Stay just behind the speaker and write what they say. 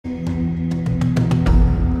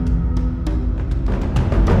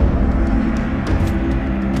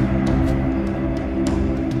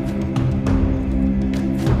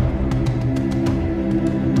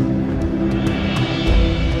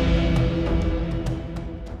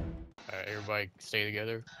Everybody stay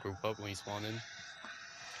together. Group up when you spawn in.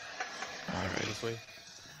 Alright. This way.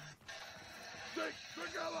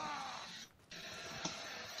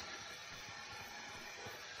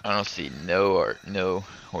 I don't see no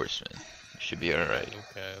horsemen. Should be alright.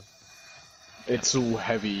 Okay. It's all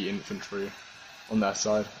heavy infantry on that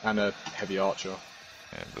side and a heavy archer.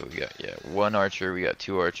 Yeah, but we got one archer, we got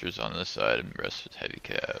 2 archers on this side, and the rest is heavy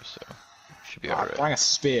cav, so should be I'm alright. throwing a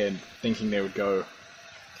spear thinking they would go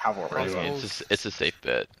cavalry. It's a safe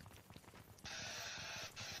bet.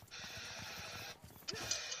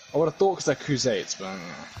 I would have thought because they're crusades, but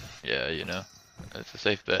Yeah, you know, it's a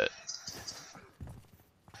safe bet.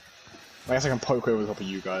 I guess I can poke over the top of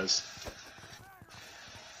you guys.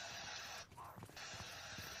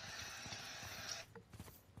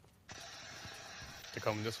 They're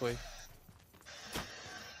coming this way.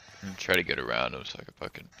 And try to get around him so I can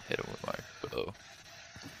fucking hit him with my bow.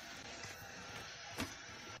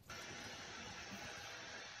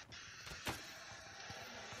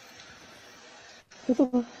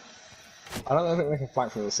 I don't think they can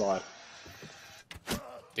flank from the side.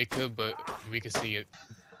 They could, but we can see it.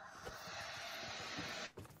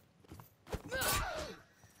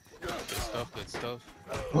 Good stuff.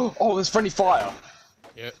 Oh, there's friendly fire!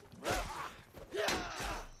 Yep.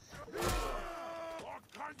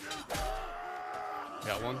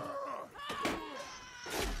 Got one.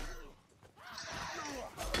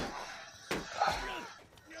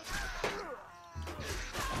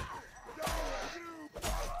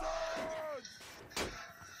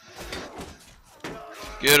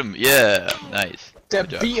 Get him, yeah, nice. They're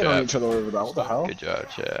Good job, beating on chap. each other over that, what the hell? Good job,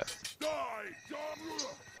 chap.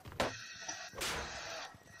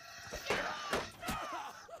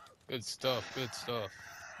 Good stuff. Good stuff.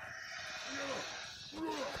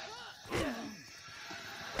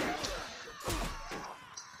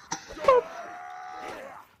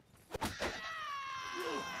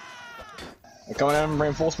 They're coming in,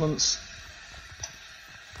 reinforcements.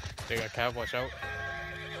 They got cav. Watch out.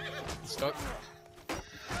 He's stuck.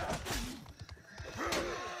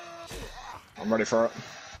 I'm ready for it.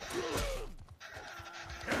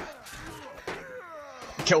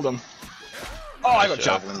 Killed him. Oh, I got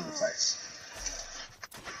javelin in the face.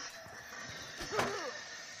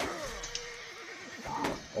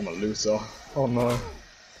 Oh, my Luther. Oh no.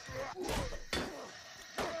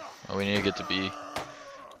 Oh, we need to get to B.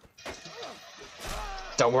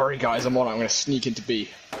 Don't worry guys, I'm on it. I'm gonna sneak into B.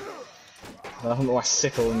 I don't know my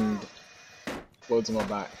sickle and loads on my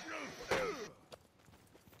back.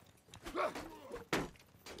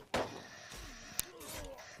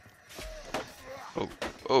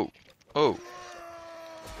 Oh.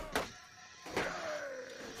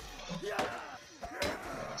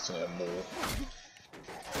 So more.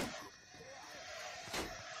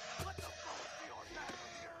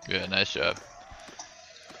 Yeah, nice job.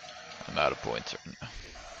 I'm out of points right now.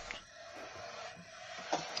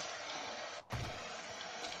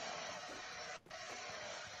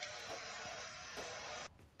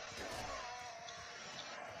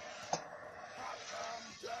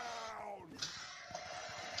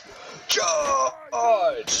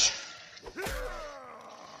 Charge!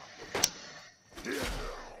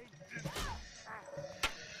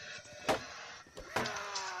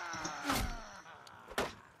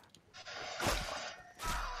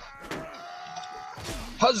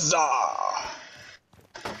 Huzzah!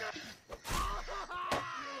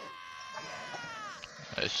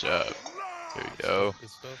 Nice job. There you go. Good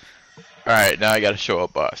stuff. Alright, now I gotta show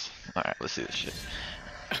up, boss. Alright, let's see this shit.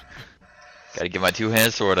 Gotta get my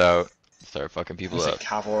 2-hand sword out. Start fucking people up.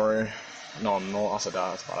 Cavalry. No, I'm not. I said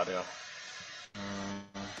that. That's a bad idea.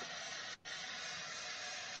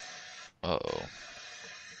 Uh-oh.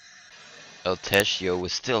 El Teshio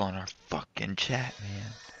was still on our fucking chat,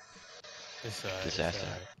 man. Disaster.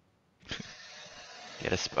 He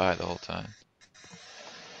had a spy the whole time.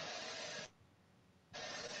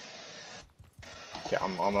 Yeah,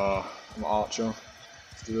 I'm an archer.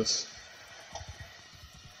 Let's do this.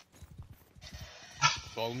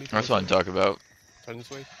 Follow me. That's what I'm talking about. Turn this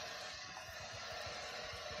way.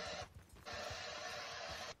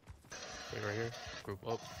 Wait right here. Group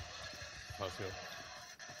up. Let's go.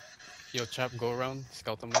 Yo, chap, go around.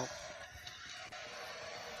 Scout them out.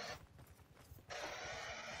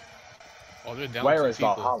 Oh, they're down. Where 2 is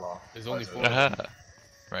people. Valhalla? There's only 4.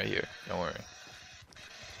 Right here. Don't worry.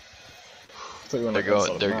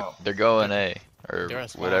 They're going A or They're at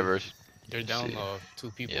spawn. whatever. They're down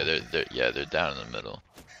 2 people. Yeah, they're down in the middle.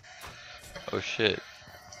 Oh shit.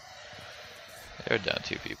 They're down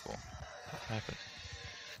 2 people. What happened?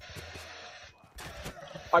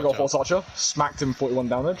 I got force archer. Smacked him 41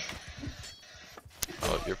 damage.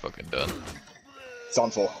 Oh you're fucking done. It's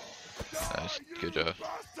on 4. Nice, good job. Is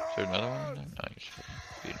there another one in there? No, you're just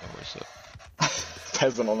beating my horse up.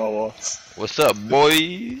 Peasant on the horse. What's up,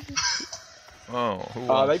 boys? Oh, who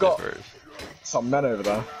wants they got first? some men over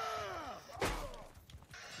there.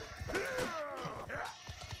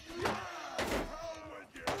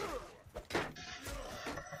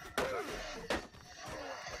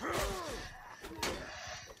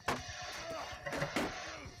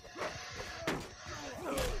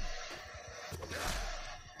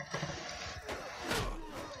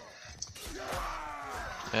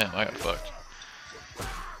 Damn, I got fucked.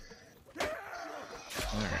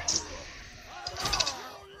 Alright.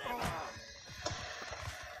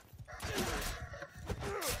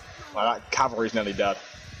 Well, that cavalry's nearly dead.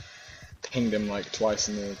 Pinged him like twice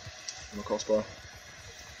in the crossbow.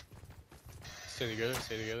 Stay together,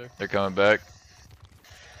 stay together. They're coming back.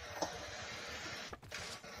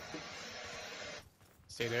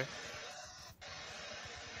 Stay there.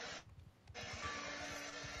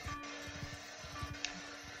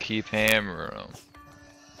 Keep hammering them.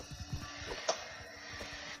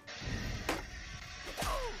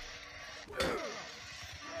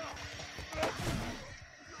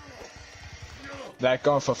 They're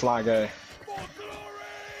going for flag A.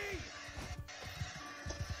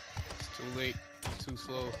 It's too late, it's too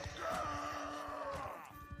slow.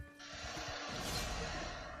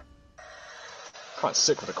 Quite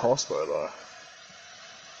sick with a crossbow though.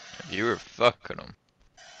 You were fucking them.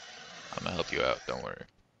 I'm gonna help you out, don't worry.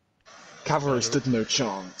 Cavalry stood no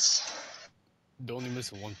chance. Don't only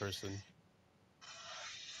miss one person.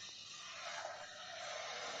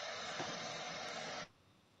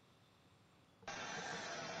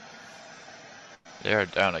 They are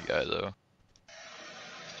down a guy though.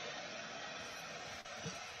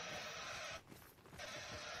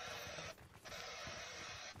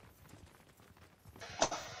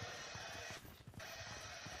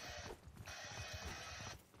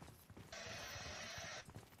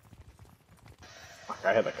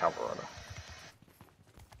 I hit the cavalry.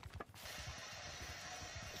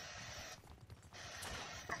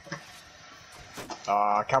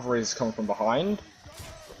 Cavalry's coming from behind.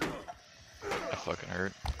 That fucking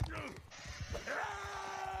hurt.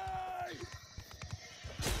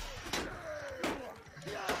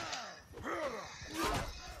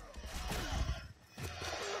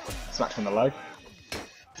 Smacked him in the leg.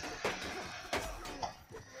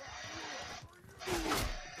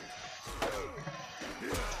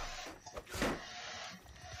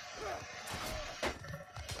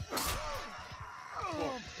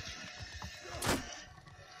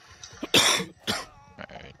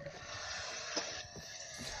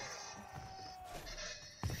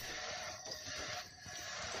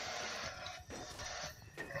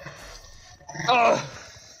 Alright.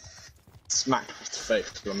 Smacked with the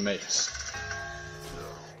face to a mace.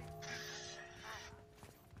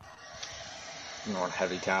 Not on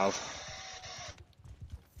heavy cav.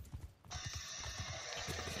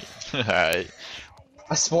 Alright.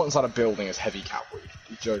 I spawned inside a building as heavy cavalry.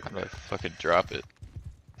 You How joking? do I fucking drop it?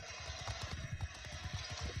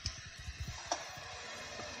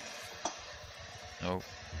 Nope.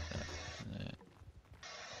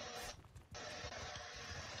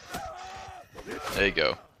 There you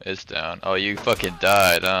go. It's down. Oh, you fucking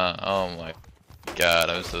died, huh? Oh my god,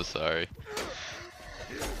 I'm so sorry.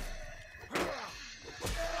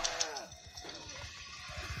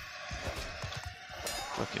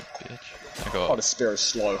 Fucking bitch. I go Oh, up. the spear is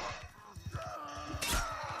slow.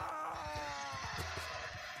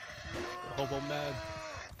 Hobo mad.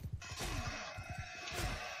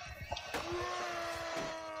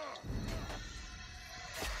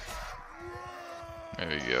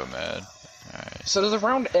 There you go, man. Alright. So does the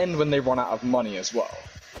round end when they run out of money as well?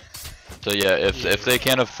 So yeah, if they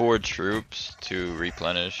can't afford troops to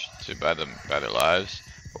replenish to buy their lives,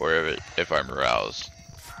 or if our morale's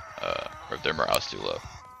or if their morale's too low.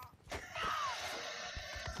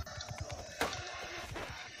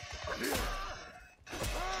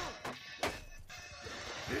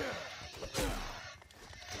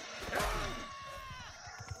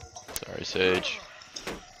 Sorry, Sage.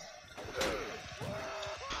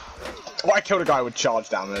 Oh, I killed a guy with charge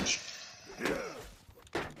damage.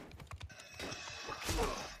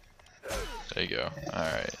 There you go.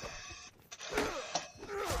 Alright.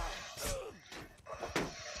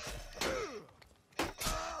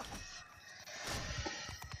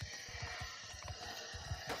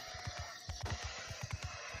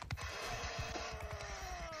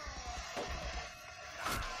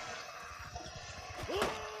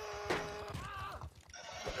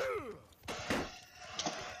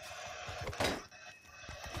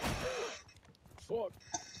 Fuck.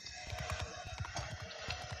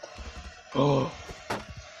 Oh.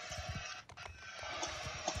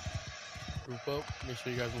 Group up. Make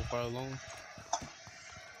sure you guys don't fire alone.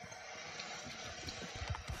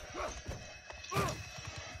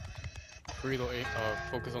 Burrito,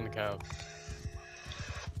 focus on the cav.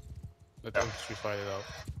 Let the infantry fight it out.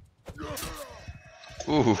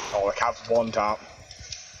 Ooh. Oh, the cav's one tap.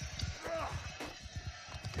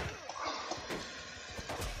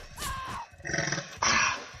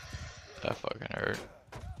 That fucking hurt.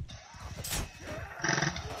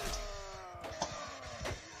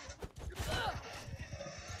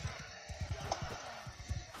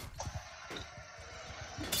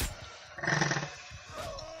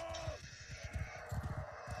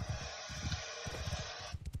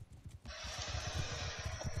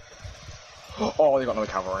 Oh, they got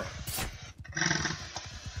another cavalry.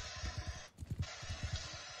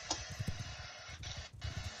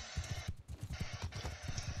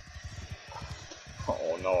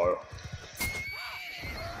 Oh no.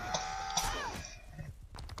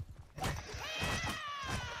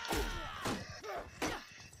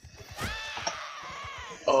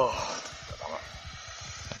 Oh.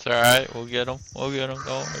 That's alright, we'll get him. We'll get him. Don't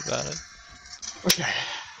worry about it. Okay.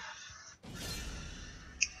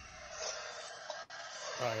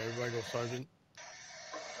 Alright, everybody go sergeant.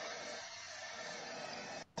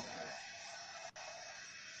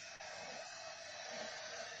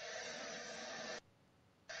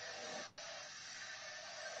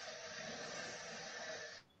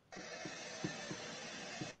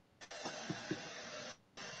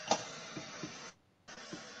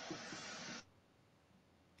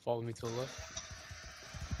 Follow me to the left.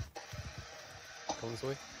 Come this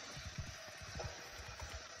way.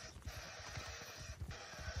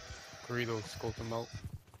 Burrito, scope them out.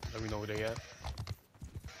 Let me know where they at.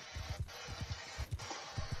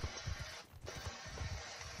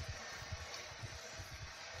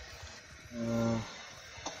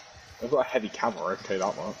 I've got a heavy cavalry, okay,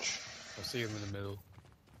 that much. I'll see them in the middle.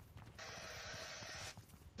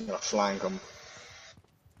 I'm gonna flank them.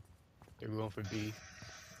 They're going for B.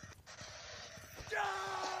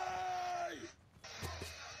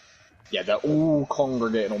 Yeah, they're all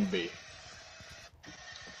congregating on B.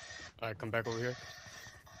 Alright, come back over here.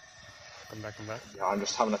 Come back, come back. Yeah, I'm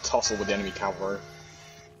just having a tussle with the enemy cavalry.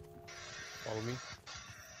 Follow me.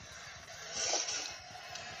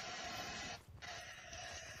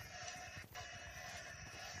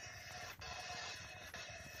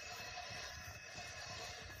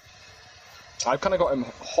 I've kind of got him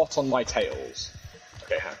hot on my tails.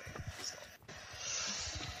 Okay,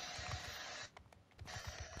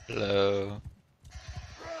 Hello.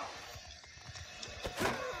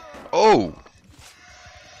 Oh!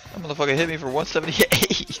 That motherfucker hit me for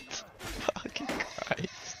 178! Fucking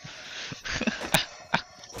Christ.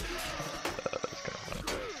 That's kind of funny.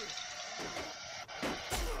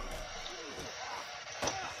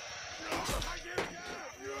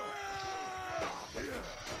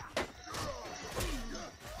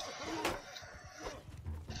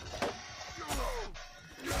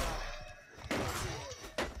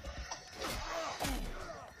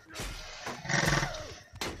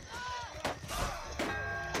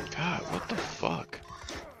 God, what the fuck?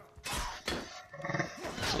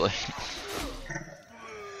 It's like...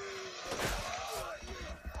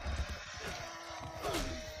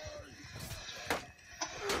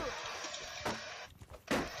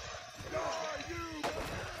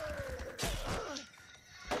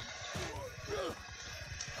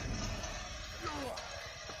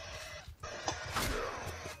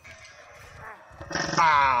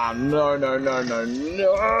 Ah, no, no, no, no,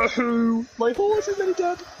 no! My horse is nearly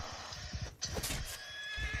dead!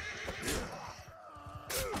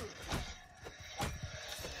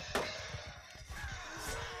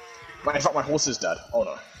 In fact, my horse is dead. Oh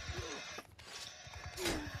no.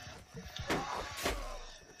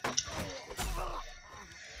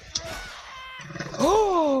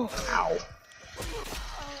 Oh! Ow.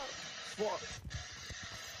 Fuck.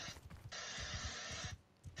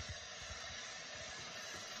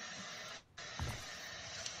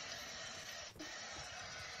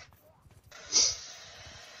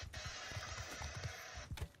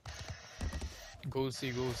 Go to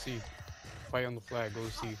C, go to C. Fight on the flag, go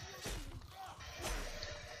to C.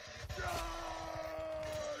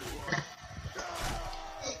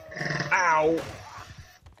 Ow!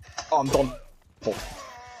 Oh, I'm done. Oh,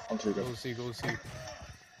 I'm too Go good. to C, go to C.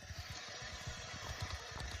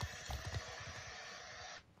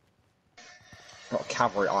 Got a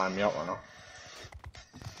cavalry eyeing me up right now.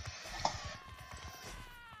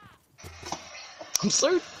 I'm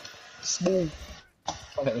so small.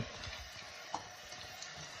 Don't hit me.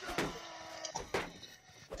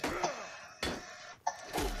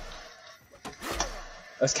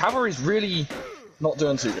 This cavalry's really not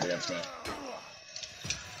doing too good against me.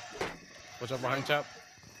 Watch out behind, chap.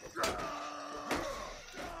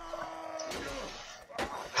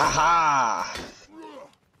 Haha!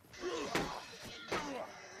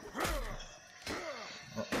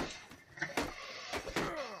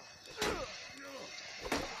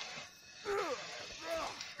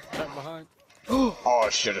 Chap behind. Oh, I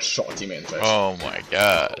should have shot a teammate in the face. Oh my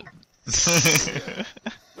god.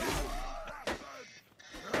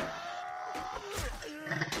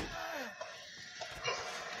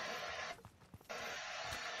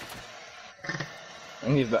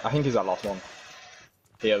 I think he's that last one.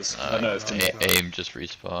 He is. No, it's AIM just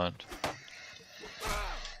respawned.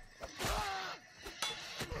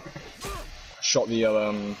 Shot the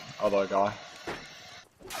other guy.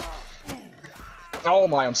 Oh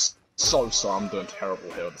my, I'm so sorry. I'm doing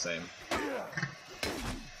terrible here with the same.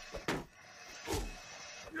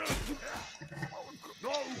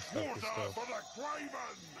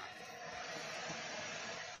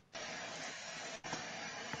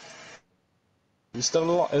 Is still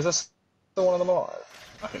alive? Is this still one of them alive?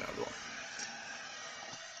 I think that's the one.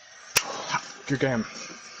 Good game.